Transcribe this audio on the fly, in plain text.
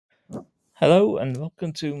Hello and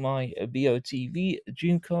welcome to my Botb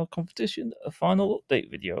Dream Car Competition final update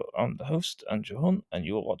video. I'm the host Andrew Hunt and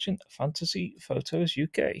you're watching Fantasy Photos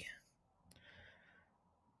UK.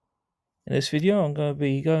 In this video I'm going to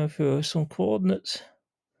be going through some coordinates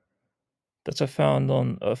that I found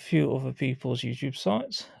on a few other people's YouTube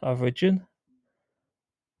sites, averaging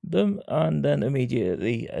them and then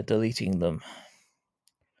immediately deleting them.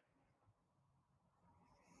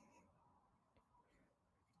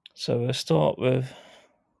 So we'll start with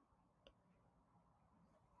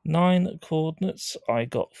 9 coordinates I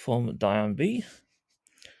got from Diane B,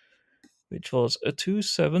 which was a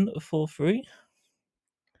 2743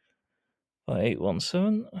 by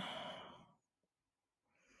 817.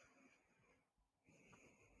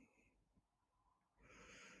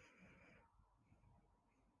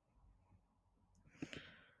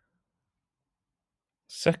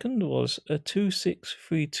 Second was a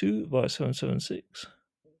 2632 by 776.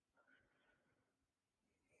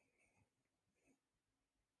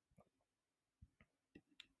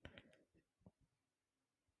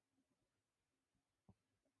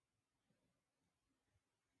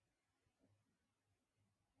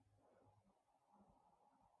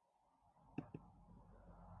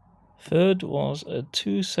 Third was a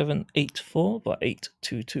 2784 by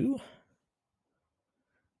 822.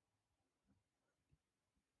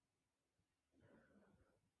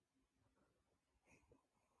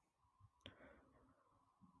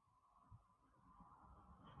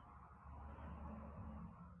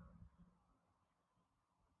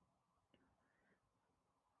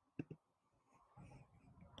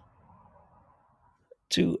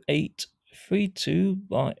 Two 832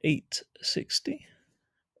 by 860.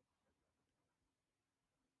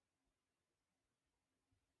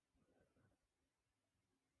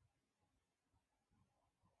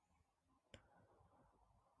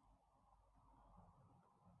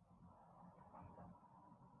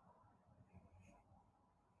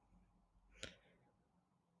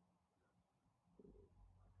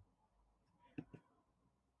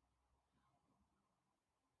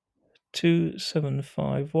 Two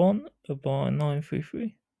 751 by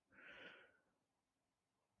 933.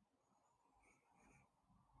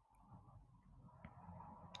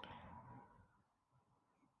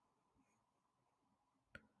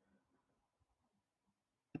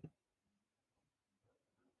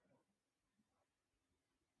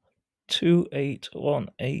 Two 818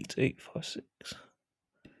 856.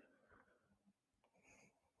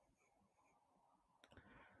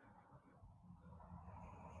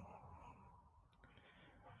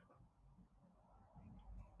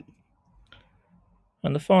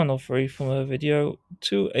 And the final three from her video,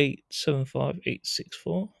 2875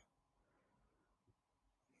 864.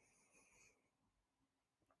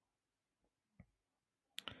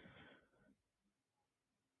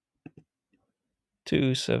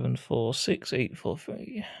 2746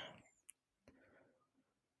 843.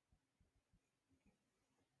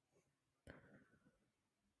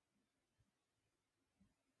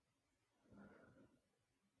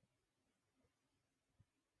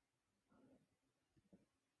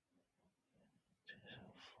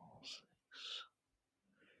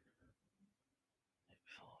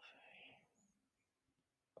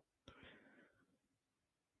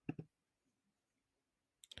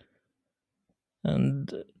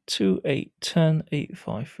 And 2810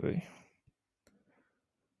 853.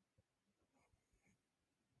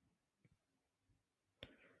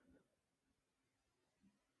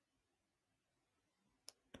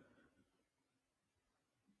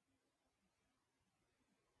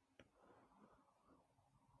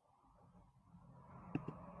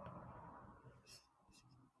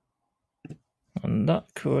 And that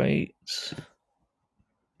creates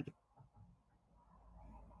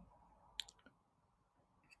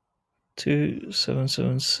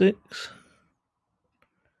 2776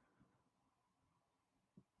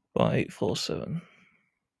 by 847.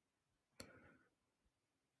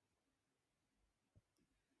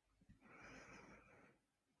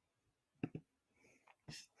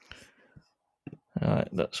 Alright,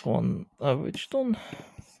 that's one average done.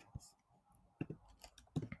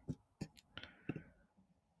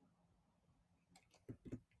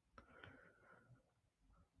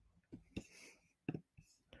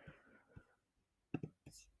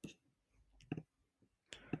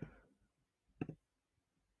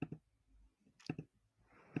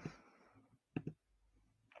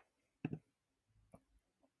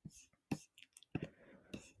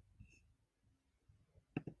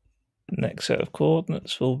 Next set of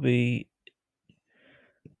coordinates will be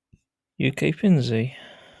UK Pinsy.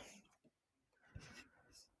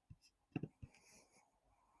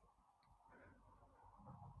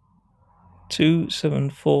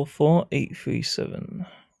 2744837.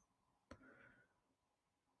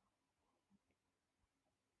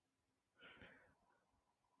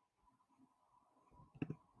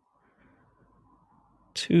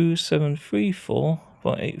 2734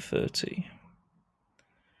 by 830.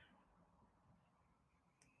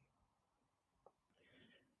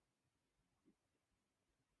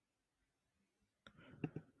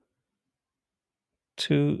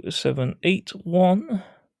 2781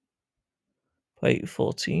 by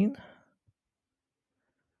 814.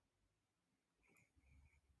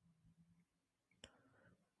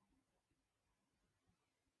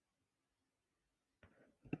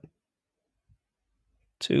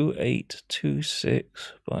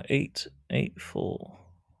 2826 by 884.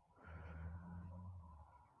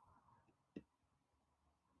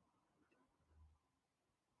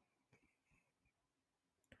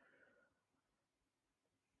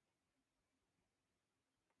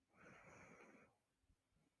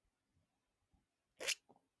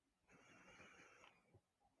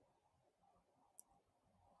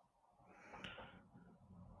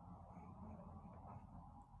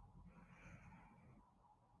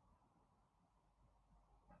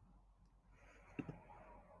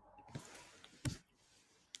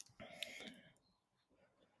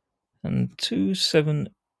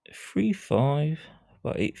 2735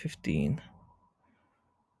 by 815.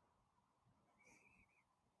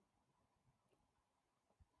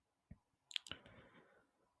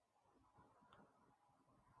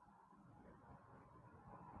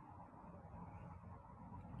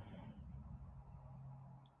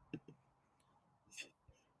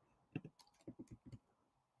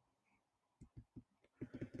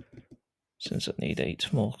 Since I need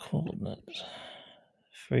 8 more coordinates.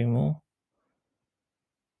 3 more.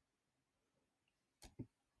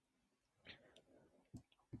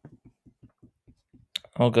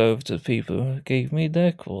 I'll go over to the people who gave me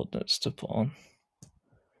their coordinates to put on.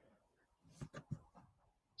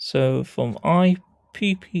 So from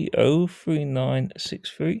IPPO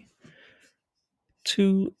 3963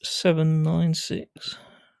 2796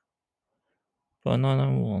 by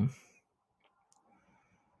 991.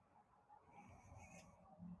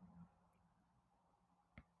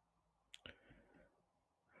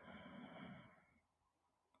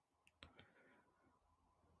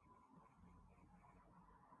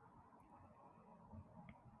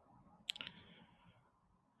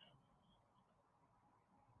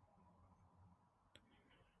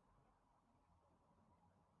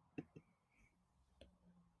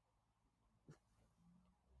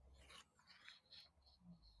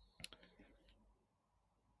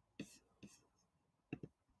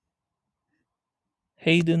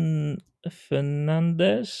 Hayden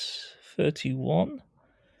Fernandez 31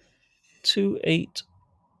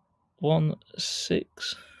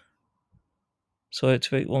 2816. Sorry,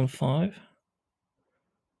 2815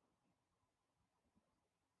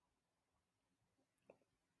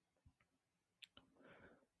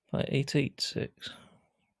 by 886.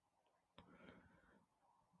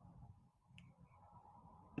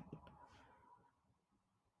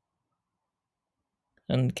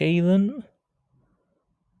 And Galen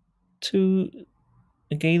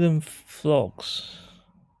Flogs.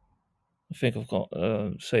 I think I've got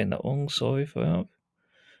saying that wrong. Sorry if I have.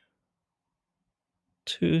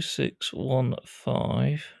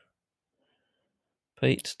 2615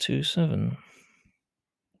 827.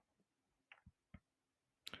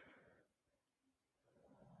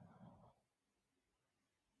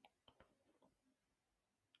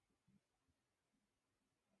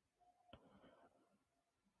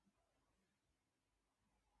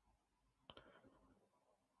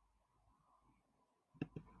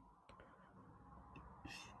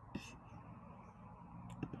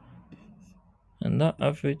 And that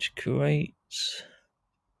average creates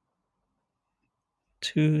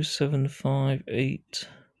 2758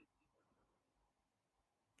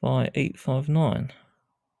 by 859.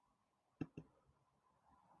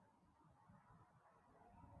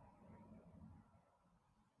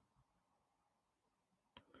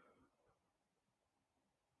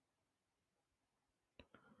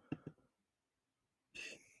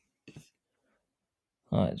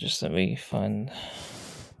 Alright, just let me find a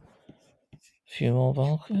few more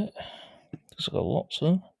bulk of it, because I've got lots of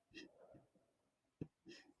them.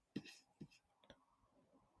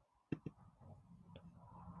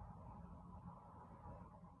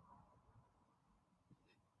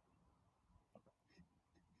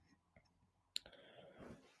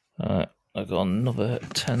 Alright, I've got another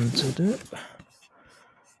 10 to do.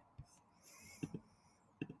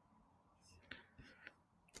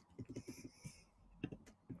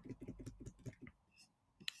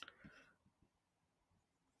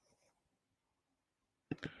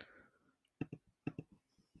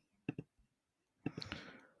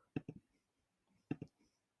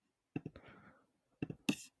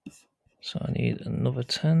 So I need another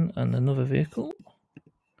 10 and another vehicle.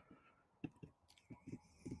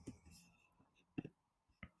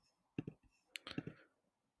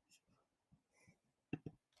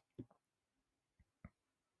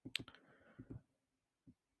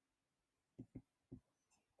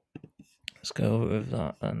 Let's go over with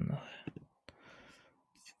that then.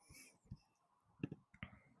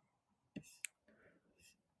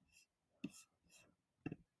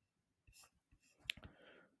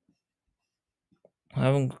 I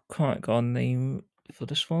haven't quite got a name for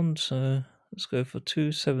this one, so let's go for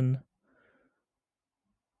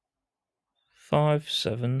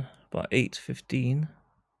 2757 by 815.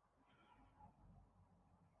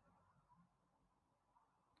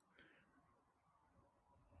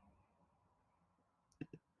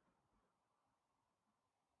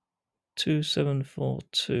 Two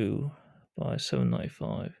 742 by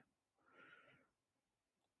 795.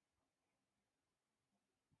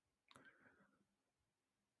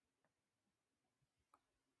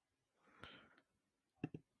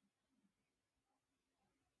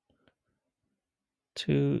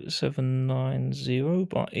 Two 790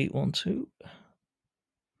 by 812.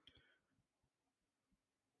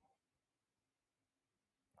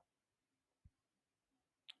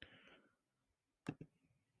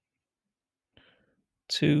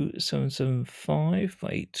 Two 775 by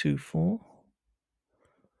 824.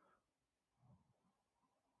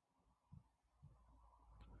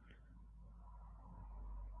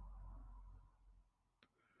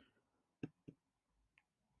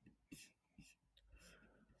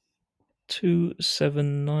 Two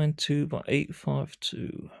 792 by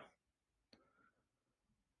 852.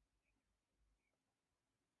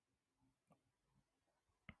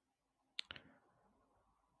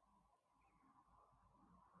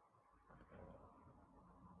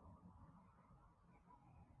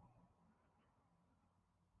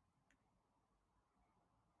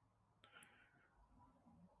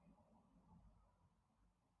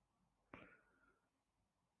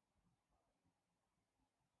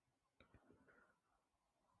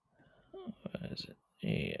 Where is it?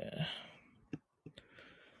 Yeah.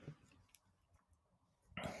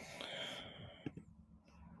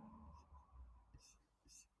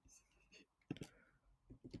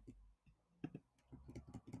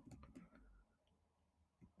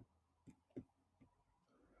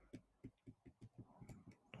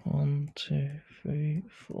 One, two, three,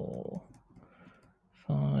 four,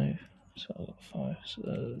 five. So I got five.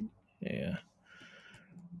 So yeah.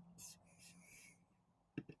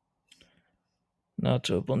 Now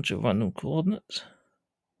to a bunch of random coordinates.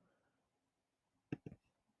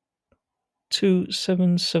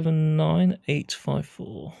 2779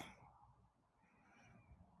 854.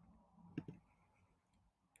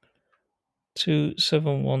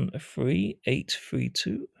 2713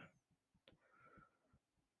 832.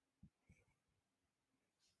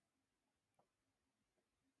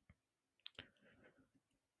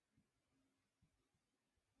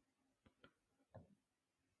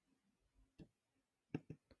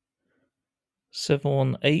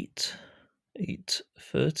 718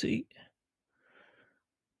 830.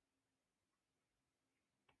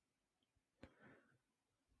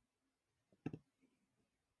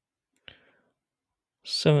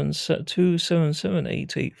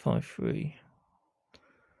 2778 853.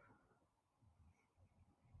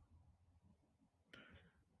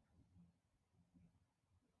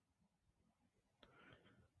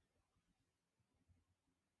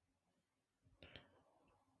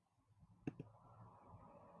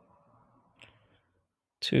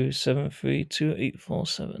 2732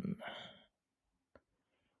 847.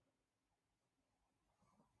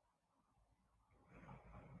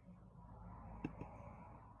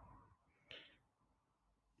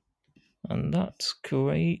 And that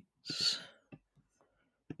creates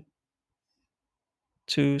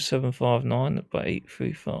 2759 by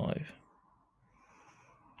 835.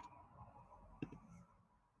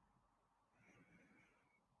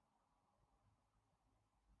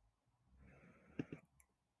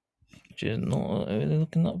 Which is not really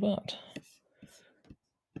looking that bad.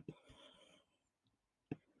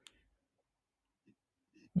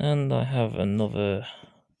 And I have another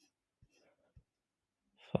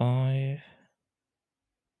 5,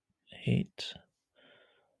 8.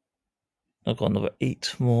 I've got another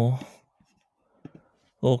 8 more,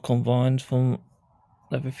 all combined from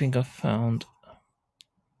everything I've found.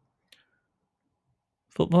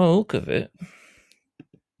 But by the look of it,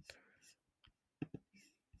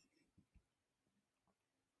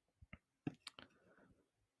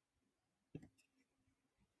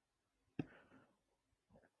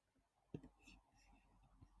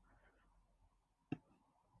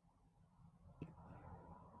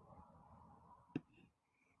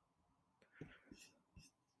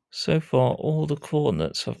 So far, all the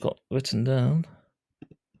coordinates I've got written down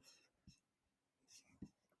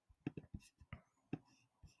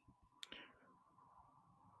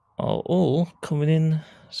are all coming in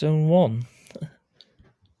zone 1.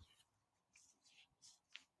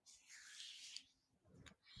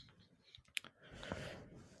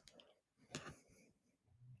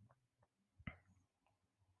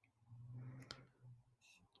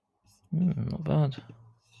 Not bad.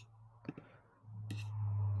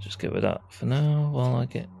 Just get with that for now while I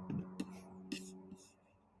get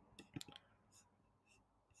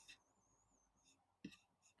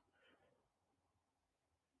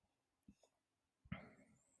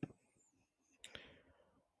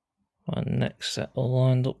my next set all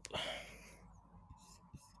lined up.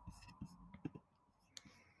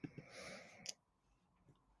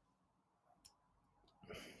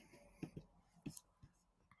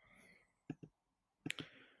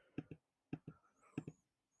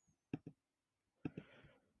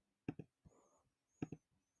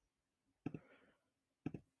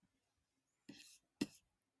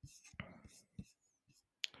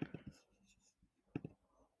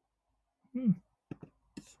 Hmm.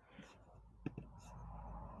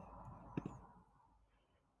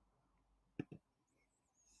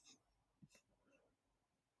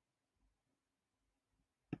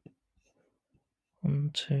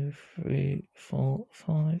 One, 2, 3, 4,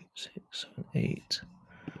 5, 6, 7, 8.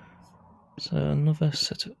 So another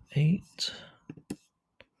set of 8.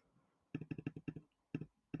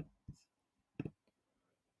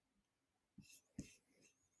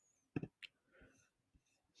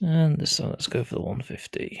 And this time, let's go for the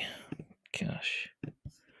 150 cash.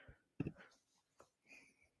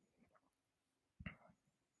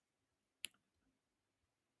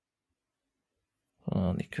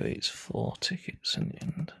 Only creates 4 tickets in the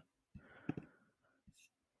end.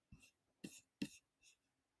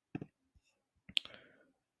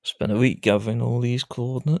 Spent a week gathering all these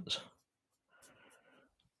coordinates.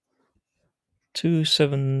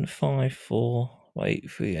 2754 by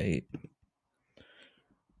 838.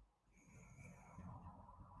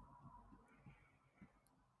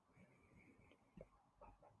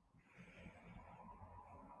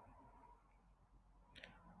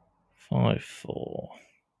 Five, 4,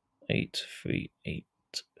 8, 3, 8.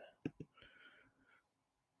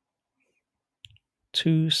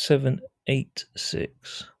 2, 7, 8,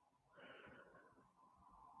 6.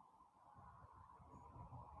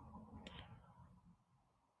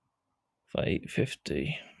 For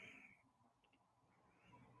 850.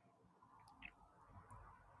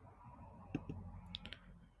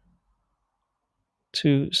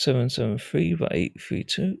 2, 7, 7, 3 by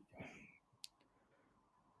 832.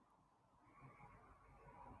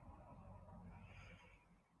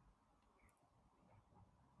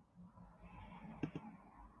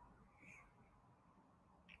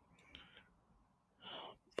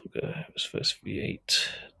 'It was supposed to be 8,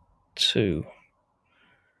 2,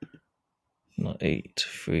 not 8,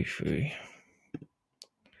 3, 3.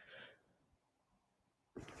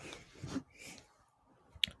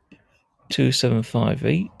 2, 7, 5,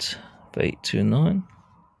 8 by 829.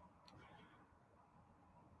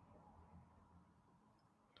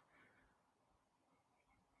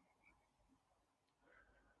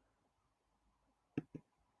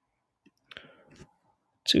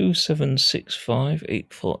 2, 7, 6, 5,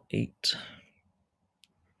 848.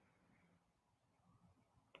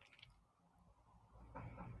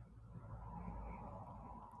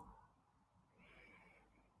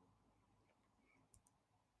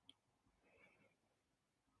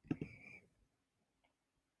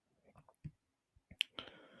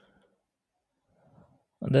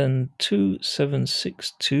 And then 2, 7,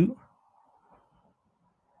 6, 2.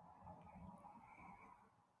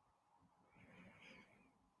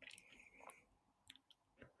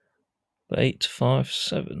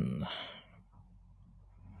 857.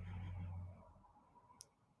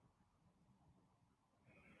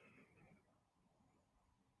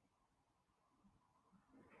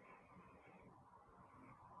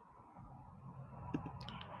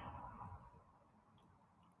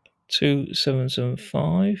 Two, 7, 7,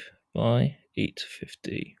 5 by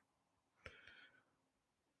 850.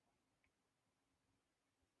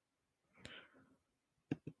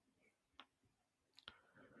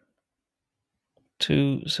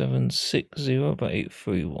 2, 7, 6, 0 by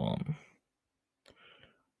 831.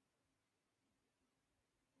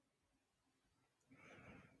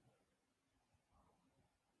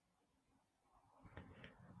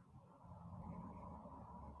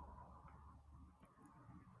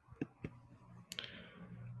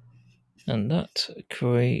 And that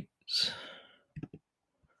creates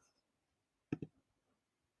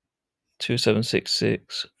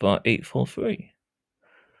 2766 by 843.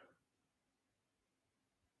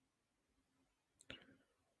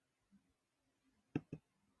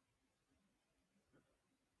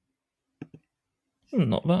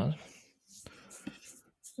 Not bad.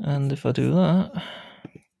 And if I do that,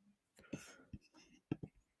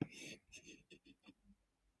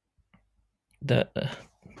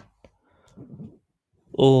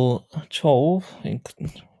 all 12,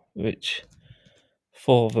 which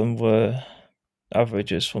 4 of them were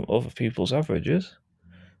averages from other people's averages,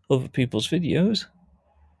 other people's videos,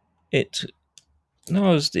 it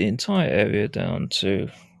narrows the entire area down to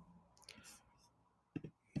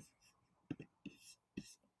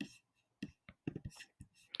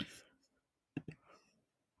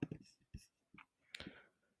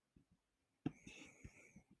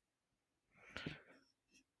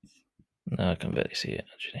now I can barely see it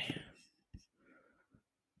actually.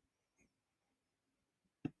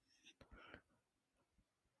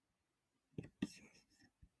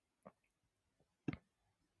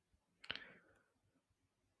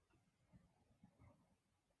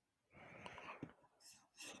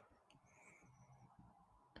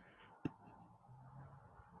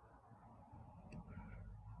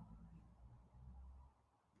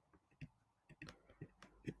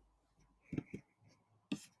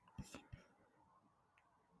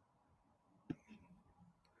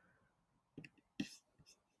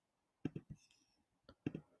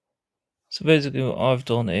 So basically what I've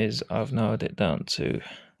done is I've narrowed it down to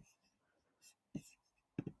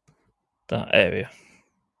that area.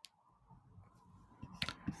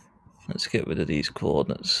 Let's get rid of these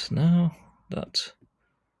coordinates now that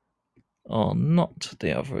are not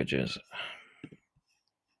the averages.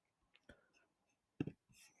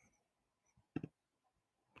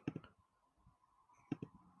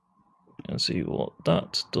 And see what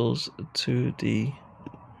that does to the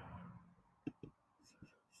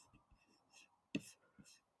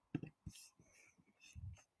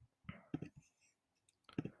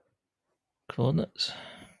coordinates.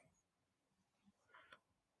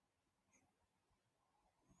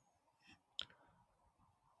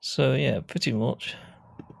 So yeah, pretty much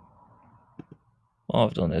what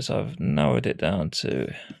I've done is I've narrowed it down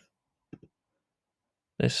to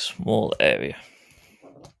this small area.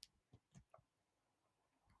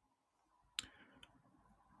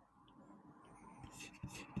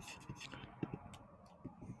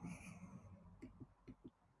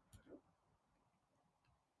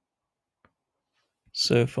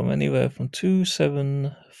 So from anywhere from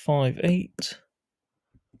 2758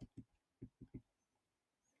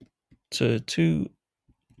 to 2.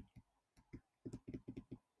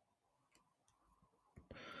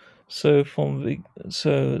 So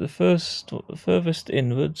the furthest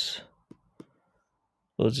inwards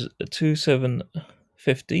was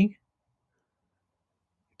 2750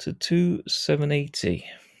 to 2780.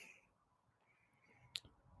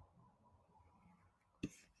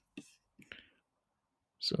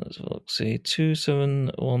 So let's look. See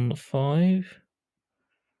 2715,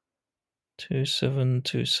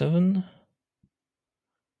 2727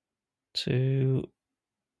 to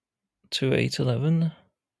 2811.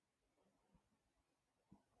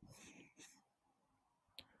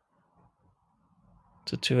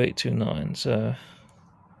 To 2829. So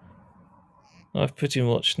I've pretty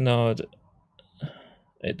much narrowed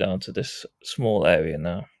it down to this small area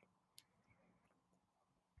now,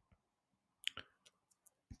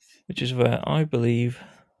 which is where I believe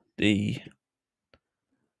the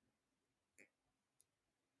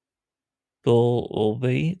ball will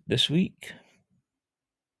be this week.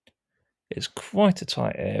 It's quite a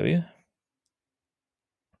tight area.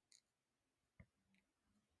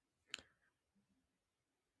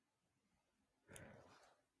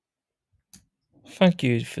 Thank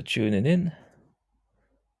you for tuning in.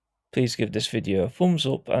 Please give this video a thumbs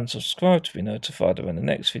up and subscribe to be notified when the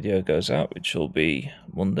next video goes out, which will be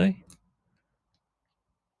Monday.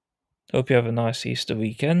 Hope you have a nice Easter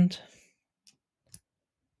weekend.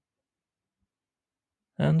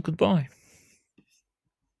 And goodbye.